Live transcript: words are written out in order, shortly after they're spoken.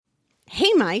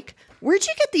Hey, Mike, where'd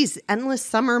you get these endless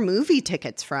summer movie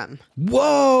tickets from?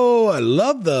 Whoa, I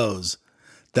love those.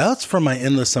 That's from my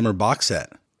Endless Summer box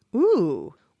set.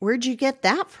 Ooh, where'd you get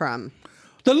that from?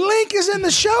 The link is in the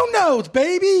show notes,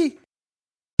 baby.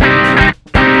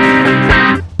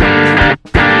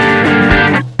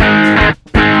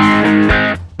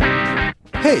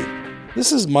 Hey,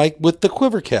 this is Mike with the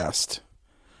Quivercast,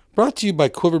 brought to you by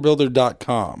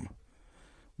QuiverBuilder.com,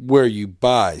 where you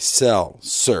buy, sell,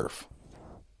 surf.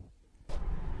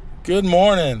 Good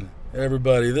morning,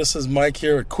 everybody. This is Mike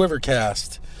here at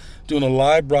Quivercast, doing a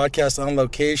live broadcast on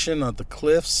location at the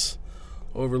cliffs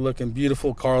overlooking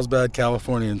beautiful Carlsbad,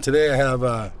 California. And today I have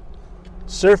a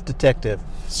surf detective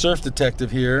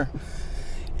here,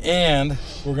 and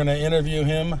we're going to interview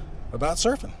him about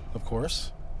surfing, of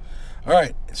course. All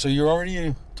right, so you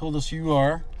already told us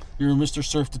you're Mr.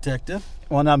 Surf Detective.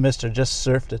 Well, not Mr., just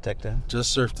surf detective.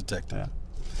 Just surf detective. Yeah.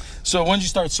 So when did you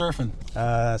start surfing?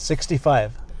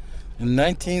 65. In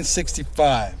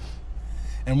 1965.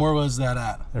 And where was that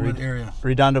at? What area?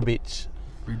 Redondo Beach.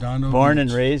 Born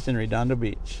and raised in Redondo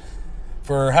Beach.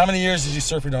 For how many years did you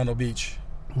surf Redondo Beach?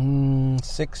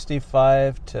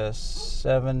 65 to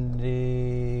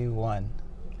 71.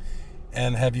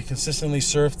 And have you consistently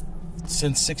surfed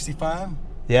since 65?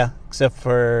 Yeah, except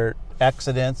for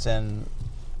accidents and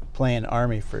playing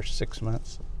Army for 6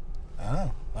 months.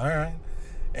 Oh, all right.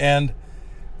 And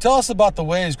tell us about the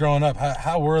waves growing up.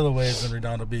 How were the waves in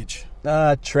Redondo Beach?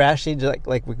 Trashy,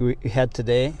 like we had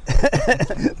today.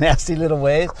 Nasty little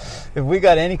waves. If we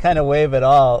got any kind of wave at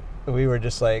all, we were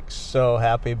just like so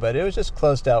happy. But it was just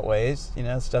closed out waves,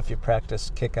 stuff you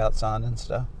practice kickouts on and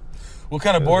stuff. What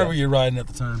kind of board were you riding at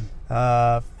the time?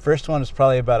 First one was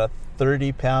probably about a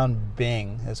 30-pound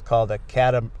Bing. It's called a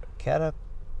catamaran.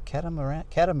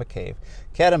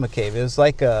 Catamacave. It was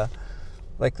like the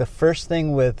first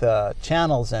thing with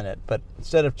channels in it, but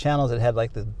instead of channels, it had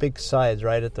like the big sides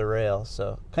right at the rail,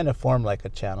 so kind of formed like a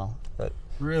channel. But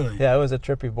really? Yeah, it was a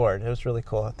trippy board. It was really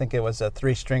cool. I think it was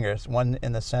 3 stringers, one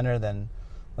in the center, then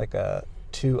like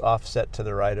 2 offset to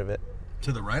the right of it.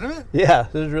 To the right of it? Yeah,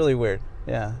 it was really weird.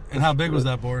 Yeah. And how big was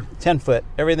that board? 10 foot.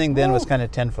 Everything then was kind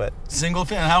of 10 foot. Single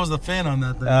fin? How was the fin on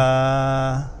that thing?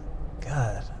 God,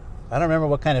 I don't remember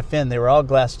what kind of fin. They were all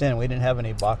glassed in. We didn't have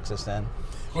any boxes then.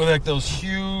 Were like those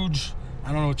huge,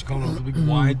 I don't know what you call those, the big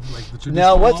wide, like the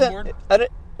traditional No,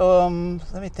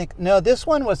 longboard? Let me think. No, this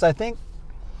one was, I think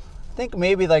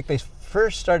maybe like they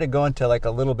first started going to like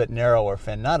a little bit narrower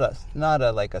fin, not a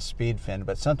like a speed fin,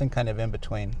 but something kind of in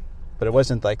between. But it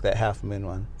wasn't like that Half Moon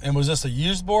one. And was this a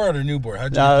used board or a new board?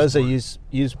 How'd you No, get it was this a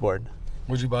used board.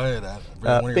 Where'd you buy it at?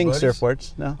 One of Bing your buddies?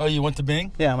 Surfboards. No. Oh, you went to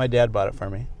Bing? Yeah, my dad bought it for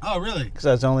me. Oh, really? Because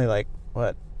I was only like,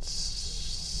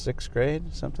 6th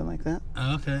grade, something like that.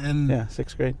 Oh, okay. And yeah,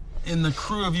 6th grade. In the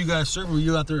crew of you guys surfing, were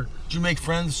you out there, did you make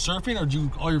friends surfing, or did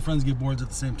all your friends get boards at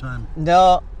the same time?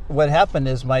 No, what happened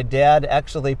is my dad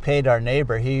actually paid our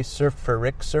neighbor. He surfed for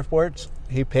Rick Surfboards.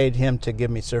 He paid him to give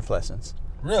me surf lessons.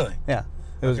 Really? Yeah.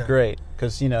 It was great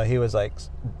because, he was like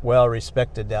well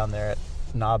respected down there at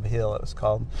Nob Hill, it was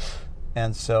called.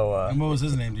 And so. And what was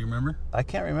his name? Do you remember? I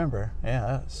can't remember. Yeah,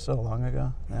 that was so long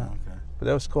ago. Yeah. Oh, okay. But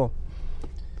that was cool.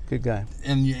 Good guy.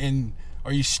 And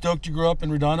are you stoked you grew up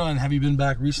in Redondo, and have you been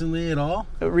back recently at all?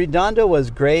 Redondo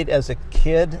was great as a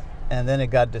kid, and then it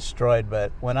got destroyed.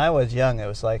 But when I was young, it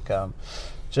was like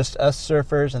just us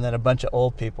surfers and then a bunch of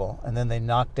old people. And then they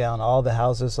knocked down all the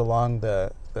houses along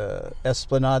the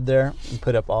esplanade there and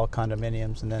put up all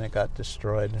condominiums, and then it got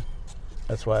destroyed.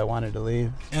 That's why I wanted to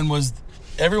leave. And was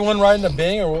everyone riding a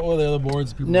Bing, or what were the other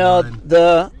boards people No,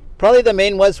 riding? Probably the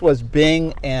main was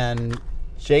Bing, and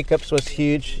Jacobs was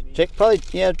huge.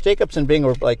 Jacobs and Bing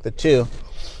were like the two.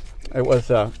 It was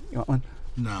you want one?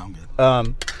 No,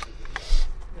 I'm good.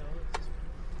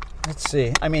 Let's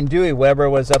see. I mean, Dewey Weber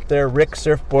was up there. Rick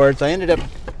Surfboards. I ended up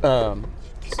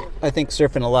I think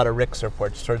surfing a lot of Rick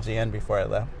Surfboards towards the end before I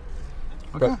left.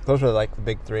 Okay. But those were like the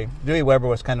big 3. Dewey Weber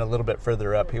was kind of a little bit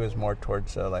further up. He was more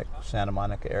towards like Santa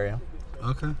Monica area.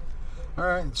 Okay. All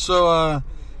right. So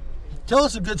tell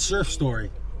us a good surf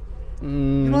story.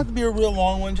 You don't have to be a real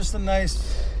long one, just a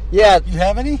nice. Yeah. You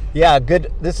have any? Yeah,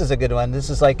 good. This is a good one. This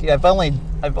is like I've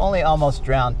only almost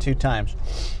drowned 2 times.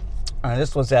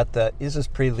 This is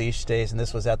pre-leash days, and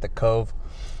this was at the Cove,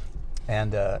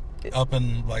 and up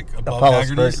in like above Palos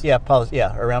Haggerty's? Verdes.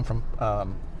 Around from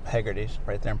Haggerty's,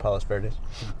 right there in Palos Verdes.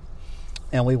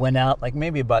 And we went out like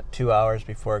maybe about 2 hours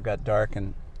before it got dark,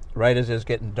 and right as it was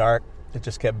getting dark, it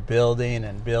just kept building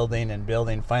and building and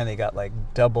building. Finally got like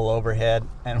double overhead,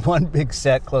 and one big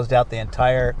set closed out the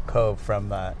entire cove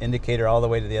from Indicator all the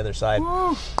way to the other side.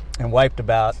 Woo. And wiped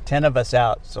about 10 of us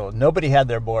out. So nobody had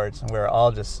their boards, and we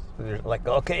were like,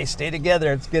 okay, stay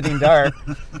together, it's getting dark.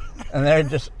 And they're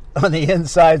just on the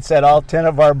inside set all 10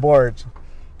 of our boards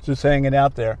just hanging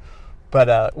out there.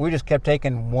 But we just kept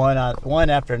taking one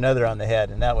after another on the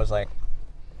head, and that was like,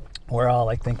 we're all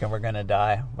like thinking we're going to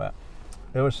die. But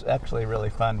it was actually really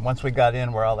fun. Once we got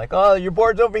in, we're all like, oh, your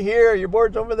board's over here, your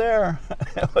board's over there.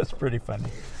 It was pretty funny.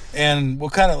 And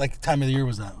what kind of like time of the year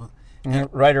was that?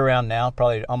 Right around now,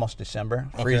 probably almost December,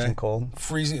 freezing cold.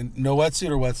 Freezing, no wetsuit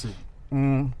or wetsuit?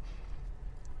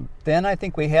 Then I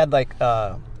think we had like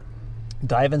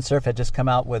Dive and Surf had just come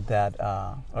out with that,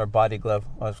 or Body Glove.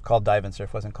 Well, it was called Dive and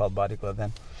Surf, wasn't called Body Glove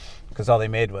then, because all they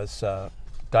made was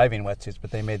diving wetsuits, but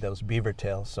they made those beaver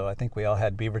tails. So I think we all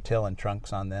had beaver tail and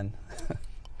trunks on then.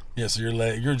 Yeah, so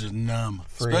you're just numb,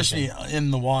 Freezing. especially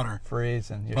in the water.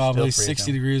 Freezing. You're Probably still freezing.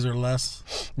 60 degrees or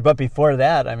less. But before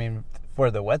that, I mean, for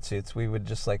the wetsuits, we would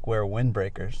just like wear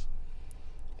windbreakers.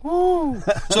 Woo!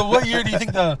 So what year do you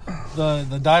think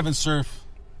the Dive and Surf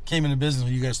came into business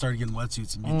when you guys started getting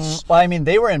wetsuits? And Well, I mean,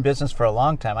 they were in business for a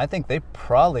long time. I think they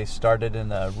probably started in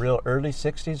the real early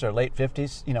 60s or late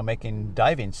 50s, making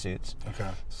diving suits. Okay.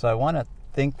 So I want to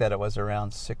think that it was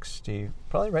around 60,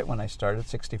 probably right when I started,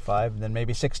 65, then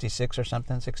maybe 66 or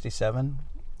something, 67.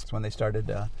 That's when they started.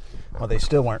 Well, they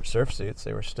still weren't surf suits.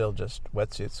 They were still just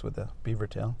wetsuits with a beaver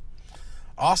tail.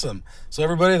 Awesome. So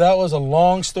everybody, that was a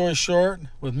long story short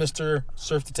with Mr.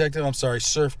 Surf Detective. I'm sorry,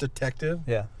 Surf Detective.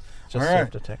 Yeah, just All right.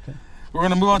 Surf Detective. We're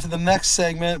going to move on to the next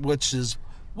segment, which is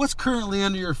what's currently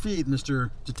under your feet,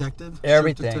 Mr. Detective? Surf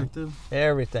Everything. Detective.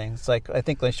 Everything. It's like, I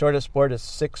think my shortest board is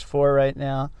 6'4" right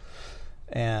now.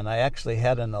 And I actually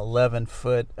had an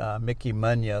 11-foot Mickey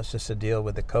Munoz just to deal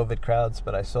with the COVID crowds,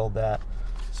 but I sold that.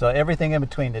 So everything in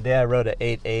between. Today I rode a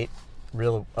 8.8,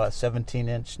 real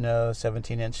 17-inch nose,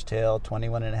 17-inch tail,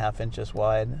 21.5 inches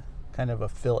wide. Kind of a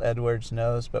Phil Edwards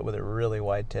nose, but with a really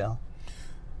wide tail.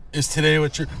 Is today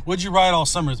what'd you ride all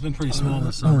summer? It's been pretty small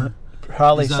this summer.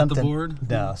 Probably Is that something. the board?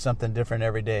 No, something different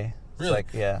every day. It's Really? like,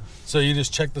 yeah. So you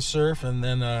just check the surf and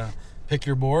then pick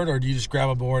your board, or do you just grab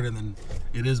a board and then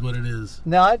it is what it is?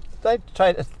 No, I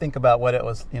try to think about what it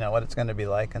was, what it's going to be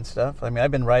like and stuff. I mean,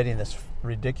 I've been riding this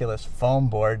ridiculous foam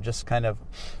board, just kind of.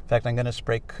 In fact, I'm going to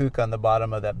spray kook on the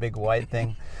bottom of that big white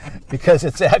thing, because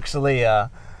it's actually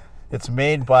it's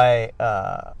made by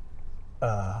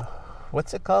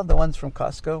what's it called? The ones from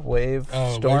Costco, Wave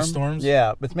Storm. Wave Storms?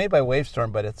 Yeah, it's made by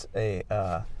Wavestorm, but it's a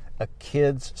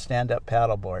kid's stand-up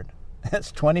paddleboard.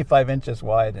 It's 25 inches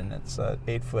wide and it's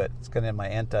 8 foot. It's going to be my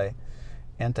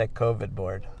anti-COVID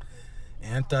board.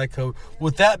 Anti-COVID.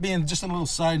 With that being just a little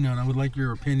side note, I would like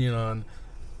your opinion on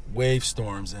wave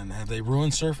storms, and have they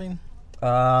ruined surfing?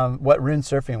 What ruined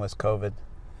surfing was COVID.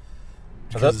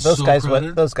 Because it's Those so guys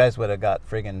crowded? those guys would have got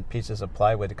friggin' pieces of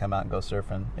plywood to come out and go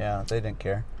surfing. Yeah, they didn't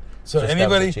care. So Just that was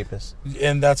anybody, the cheapest.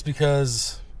 and that's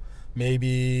because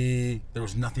maybe there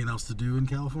was nothing else to do in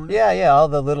California? Yeah, all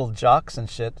the little jocks and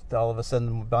shit all of a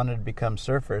sudden wanted to become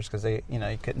surfers because they, you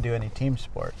couldn't do any team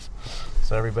sports.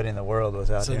 So everybody in the world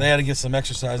was out So here. they had to get some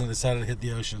exercise and decided to hit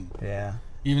the ocean. Yeah.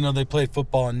 Even though they played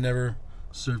football and never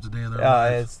surfed a day in their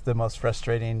life. It's the most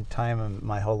frustrating time of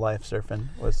my whole life surfing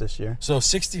was this year. So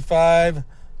 65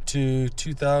 to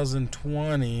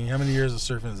 2020, how many years of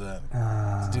surfing is that?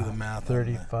 Let's do the math. on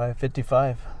that. 35,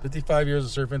 55. 55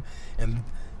 years of surfing, and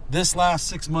this last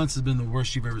 6 months has been the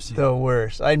worst you've ever seen. The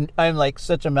worst. I'm like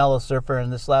such a mellow surfer,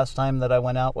 and this last time that I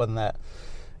went out on that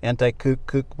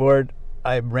anti-kook board,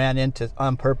 I ran into,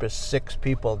 on purpose, 6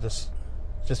 people just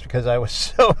because I was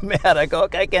so mad. I go,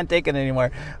 okay, I can't take it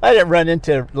anymore. I didn't run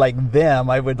into like them.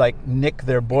 I would like nick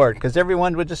their board because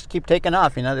everyone would just keep taking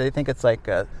off. They think it's like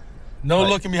No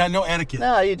looking behind, no etiquette.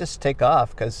 no, you just take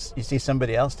off because you see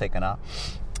somebody else taking off.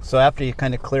 So after you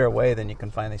kind of clear away, then you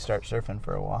can finally start surfing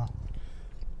for a while.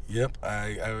 Yep,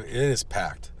 it is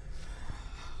packed.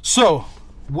 So,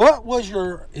 what was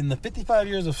in the 55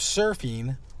 years of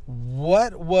surfing,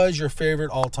 what was your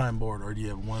favorite all-time board? Or do you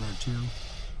have one or two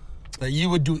that you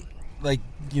would do,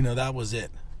 that was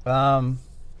it?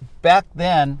 Back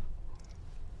then,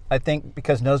 I think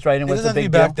because nose riding It was doesn't a have to be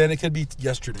big back deal. then, it could be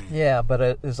yesterday. Yeah, but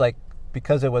it was like,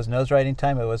 because it was nose riding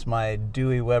time, it was my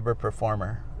Dewey Weber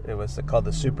Performer. It was called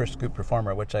the Super Scoop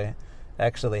Performer, which I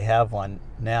actually have one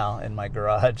now in my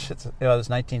garage. It was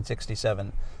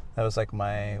 1967. That was like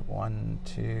my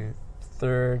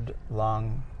third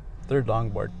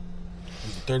longboard.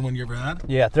 Was the third one you ever had?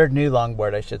 Yeah, third new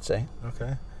longboard, I should say.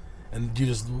 Okay. And you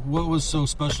just, what was so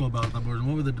special about that board? And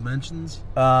what were the dimensions?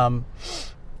 10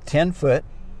 foot.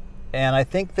 And I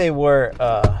think they were,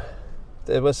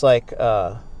 it was like,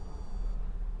 they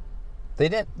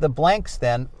didn't, the blanks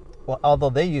then, well, although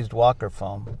they used Walker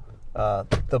foam,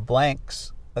 the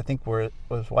blanks, I think was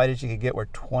wide as you could get, were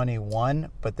 21,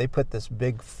 but they put this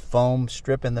big foam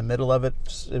strip in the middle of it.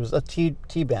 It was a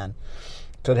T-band.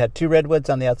 So it had 2 redwoods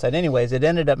on the outside. Anyways, it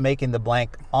ended up making the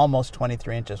blank almost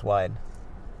 23 inches wide.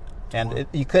 And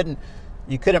you couldn't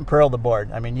pearl the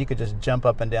board. I mean, you could just jump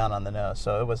up and down on the nose.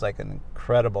 So it was like an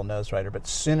incredible nose rider. But as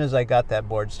soon as I got that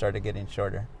board, it started getting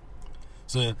shorter.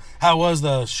 So how was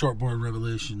the shortboard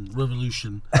revolution?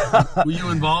 Were you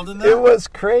involved in that? It was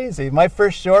crazy. My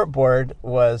first shortboard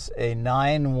was a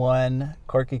 9.1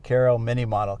 Corky Carroll mini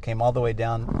model. Came all the way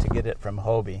down to get it from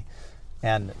Hobie.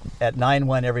 And at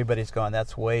 9.1, everybody's going,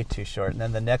 that's way too short. And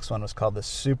then the next one was called the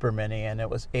Super Mini, and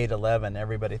it was 8.11.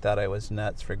 Everybody thought I was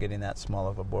nuts for getting that small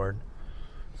of a board.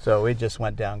 So we just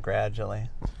went down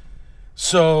gradually.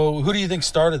 So who do you think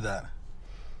started that?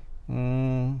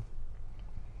 In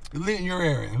your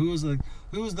area, who was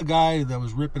the guy that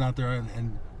was ripping out there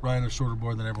and riding a shorter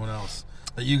board than everyone else?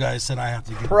 That you guys said I have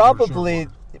to get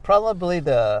probably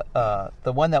the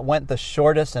one that went the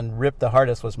shortest and ripped the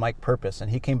hardest was Mike Purpose,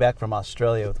 and he came back from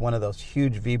Australia with one of those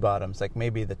huge V bottoms. Like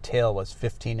maybe the tail was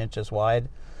 15 inches wide,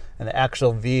 and the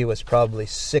actual V was probably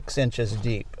 6 inches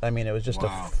deep. I mean, it was just a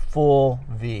full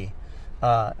V.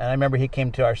 And I remember he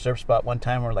came to our surf spot one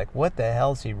time. And we're like, "What the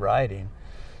hell is he riding?"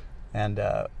 And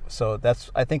so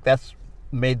I think that's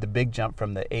made the big jump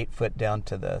from the 8 foot down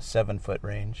to the 7 foot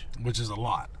range. Which is a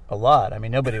lot. A lot. I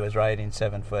mean, nobody was riding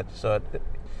 7 foot, so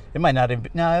it might not have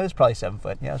been. No, it was probably 7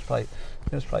 foot. Yeah, it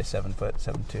was probably 7 foot,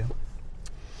 7.2.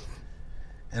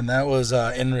 And that was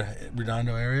in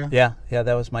Redondo area? Yeah,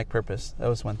 that was Mike Purpose. That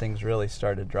was when things really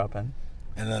started dropping.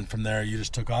 And then from there, you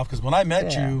just took off? Because when I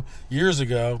met you years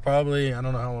ago, probably, I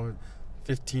don't know how long,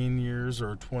 15 years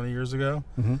or 20 years ago,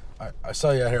 I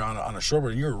saw you out here on a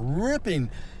shortboard, and you were ripping.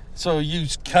 So you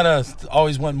kind of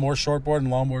always went more shortboard and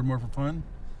longboard more for fun?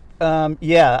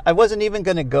 Yeah, I wasn't even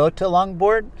going to go to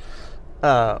longboard.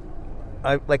 I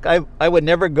would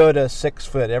never go to 6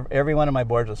 foot. Every one of my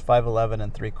boards was 5.11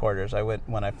 and 3/4. I went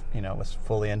when I was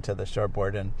fully into the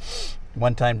shortboard. And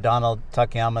one time Donald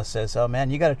Takayama says, "Oh man,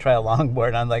 you got to try a longboard."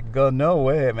 And I'm like, "Go no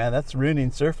way, man! That's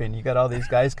ruining surfing. You got all these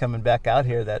guys coming back out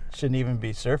here that shouldn't even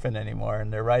be surfing anymore,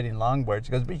 and they're riding longboards."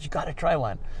 He goes, "But you got to try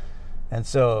one." And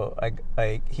so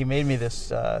he made me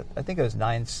this. I think it was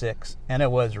 9.6, and it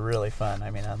was really fun.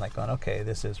 I mean, I'm like going, "Okay,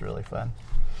 this is really fun."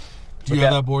 Do you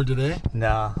have that board today?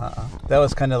 No, that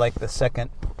was kind of like the second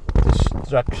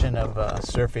destruction of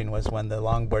surfing, was when the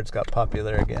longboards got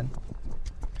popular again.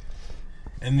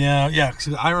 And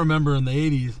cause I remember in the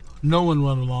 80s, no one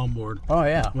run a longboard. Oh,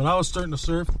 yeah. When I was starting to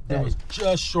surf, there was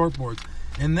just shortboards.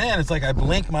 And then it's like I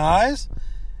blinked my eyes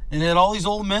and had all these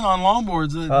old men on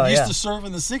longboards that used to surf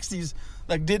in the 60s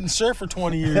that didn't surf for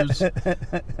 20 years.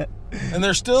 And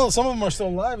they're still, some of them are still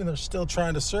alive and they're still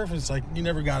trying to surf. And it's like, you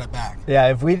never got it back.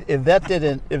 Yeah, if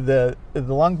the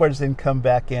longboards didn't come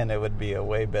back in, it would be a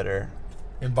way better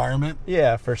environment.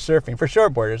 Yeah, for surfing, for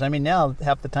shortboarders. I mean, now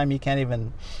half the time you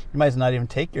might as well not even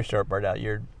take your shortboard out.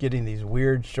 You're getting these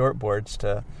weird shortboards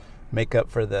to make up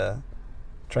for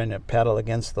trying to paddle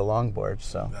against the longboards.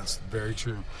 So that's very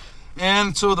true.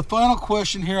 And so the final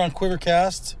question here on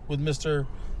Quivercast with Mr.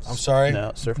 I'm sorry,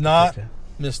 no, Surf not Detective.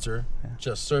 Mr.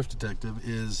 Just Surf Detective,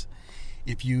 is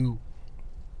if you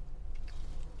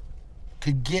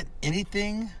could get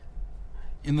anything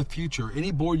in the future,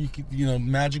 any board you could,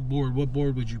 magic board, what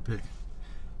board would you pick?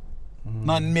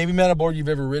 Not a board you've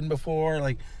ever ridden before.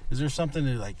 Like, is there something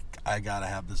that, like, I gotta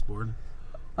have this board?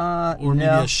 Or maybe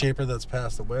a shaper that's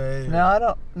passed away? No,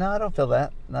 I don't feel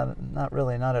that. Not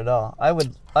really, not at all. I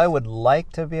would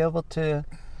like to be able to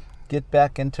get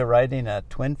back into riding a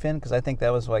twin fin, because I think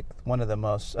that was like one of the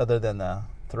most, other than the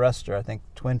thruster, I think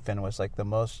twin fin was like the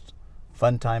most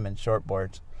fun time in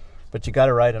shortboards. But you got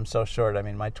to ride them so short. I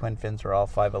mean, my twin fins were all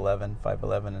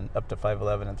 5.11 and up to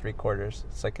 5.11 and 3/4.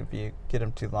 It's like if you get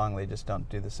them too long, they just don't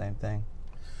do the same thing.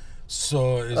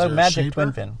 So is there magic a shaper?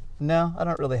 Twin fin? No, I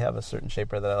don't really have a certain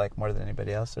shaper that I like more than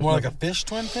anybody else. More like a fish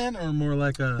twin fin, or more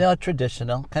like a? No,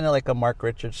 traditional, kind of like a Mark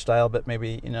Richards style, but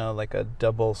maybe like a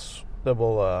double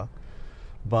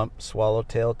bump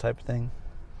swallowtail type thing.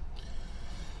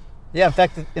 Yeah,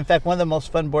 in fact, one of the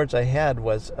most fun boards I had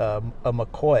was a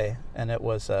McCoy, and it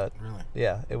was really?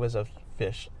 Yeah, it was a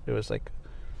fish. It was like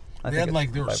they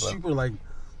were super like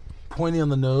pointy on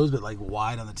the nose, but like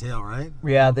wide on the tail, right?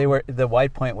 Yeah, they were. The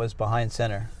wide point was behind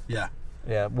center. Yeah.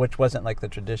 Yeah, which wasn't like the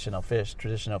traditional fish.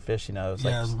 Traditional fish, it was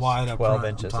Yeah, it was like wide up 12 front,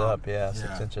 inches on top. up. Yeah,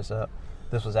 6 inches up.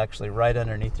 This was actually right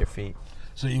underneath your feet.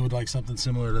 So you would like something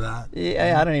similar to that?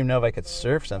 Yeah, I don't even know if I could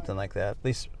surf something like that, at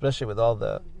least especially with all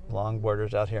the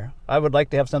longboarders out here. I would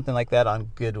like to have something like that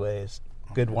on good waves,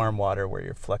 good warm water where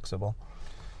you're flexible.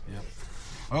 Yep.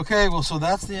 Okay, well, so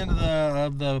that's the end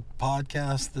of the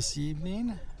podcast this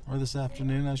evening, or this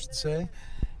afternoon, I should say.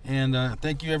 And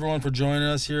thank you, everyone, for joining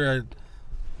us here at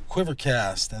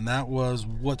Quivercast. And that was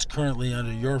what's currently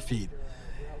under your feet.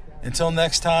 Until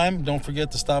next time, don't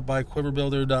forget to stop by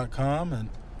quiverbuilder.com and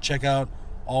check out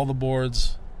all the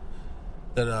boards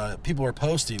that people are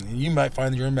posting. And you might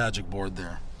find your magic board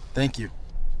there. Thank you.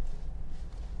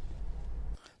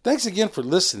 Thanks again for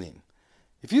listening.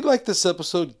 If you like this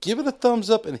episode, give it a thumbs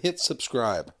up and hit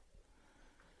subscribe.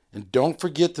 And don't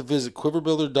forget to visit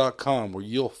quiverbuilder.com where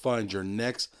you'll find your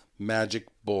next magic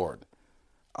board.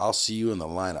 I'll see you in the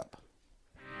lineup.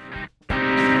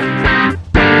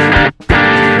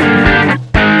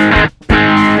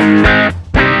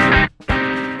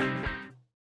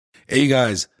 Hey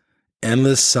guys,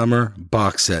 Endless Summer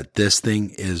box set. This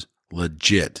thing is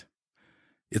legit.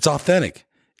 It's authentic,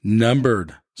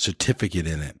 numbered certificate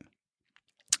in it.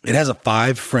 It has a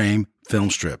 5-frame film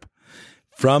strip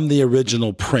from the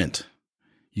original print.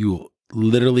 You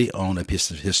literally own a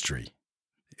piece of history.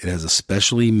 It has a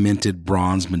specially minted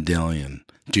bronze medallion.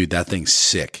 Dude, that thing's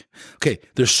sick. Okay,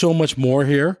 there's so much more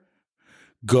here.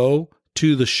 Go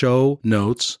to the show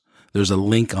notes. There's a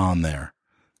link on there.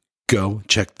 Go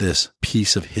check this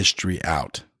piece of history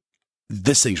out.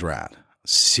 This thing's rad.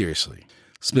 Seriously.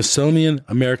 Smithsonian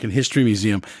American History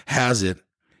Museum has it.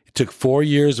 It took 4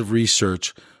 years of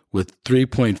research with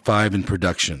 3.5 in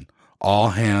production,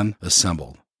 all hand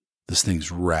assembled. This thing's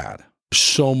rad.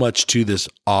 So much to this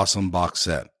awesome box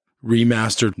set.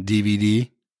 Remastered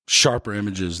DVD, sharper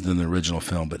images than the original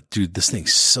film, but dude, this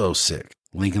thing's so sick.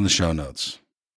 Link in the show notes.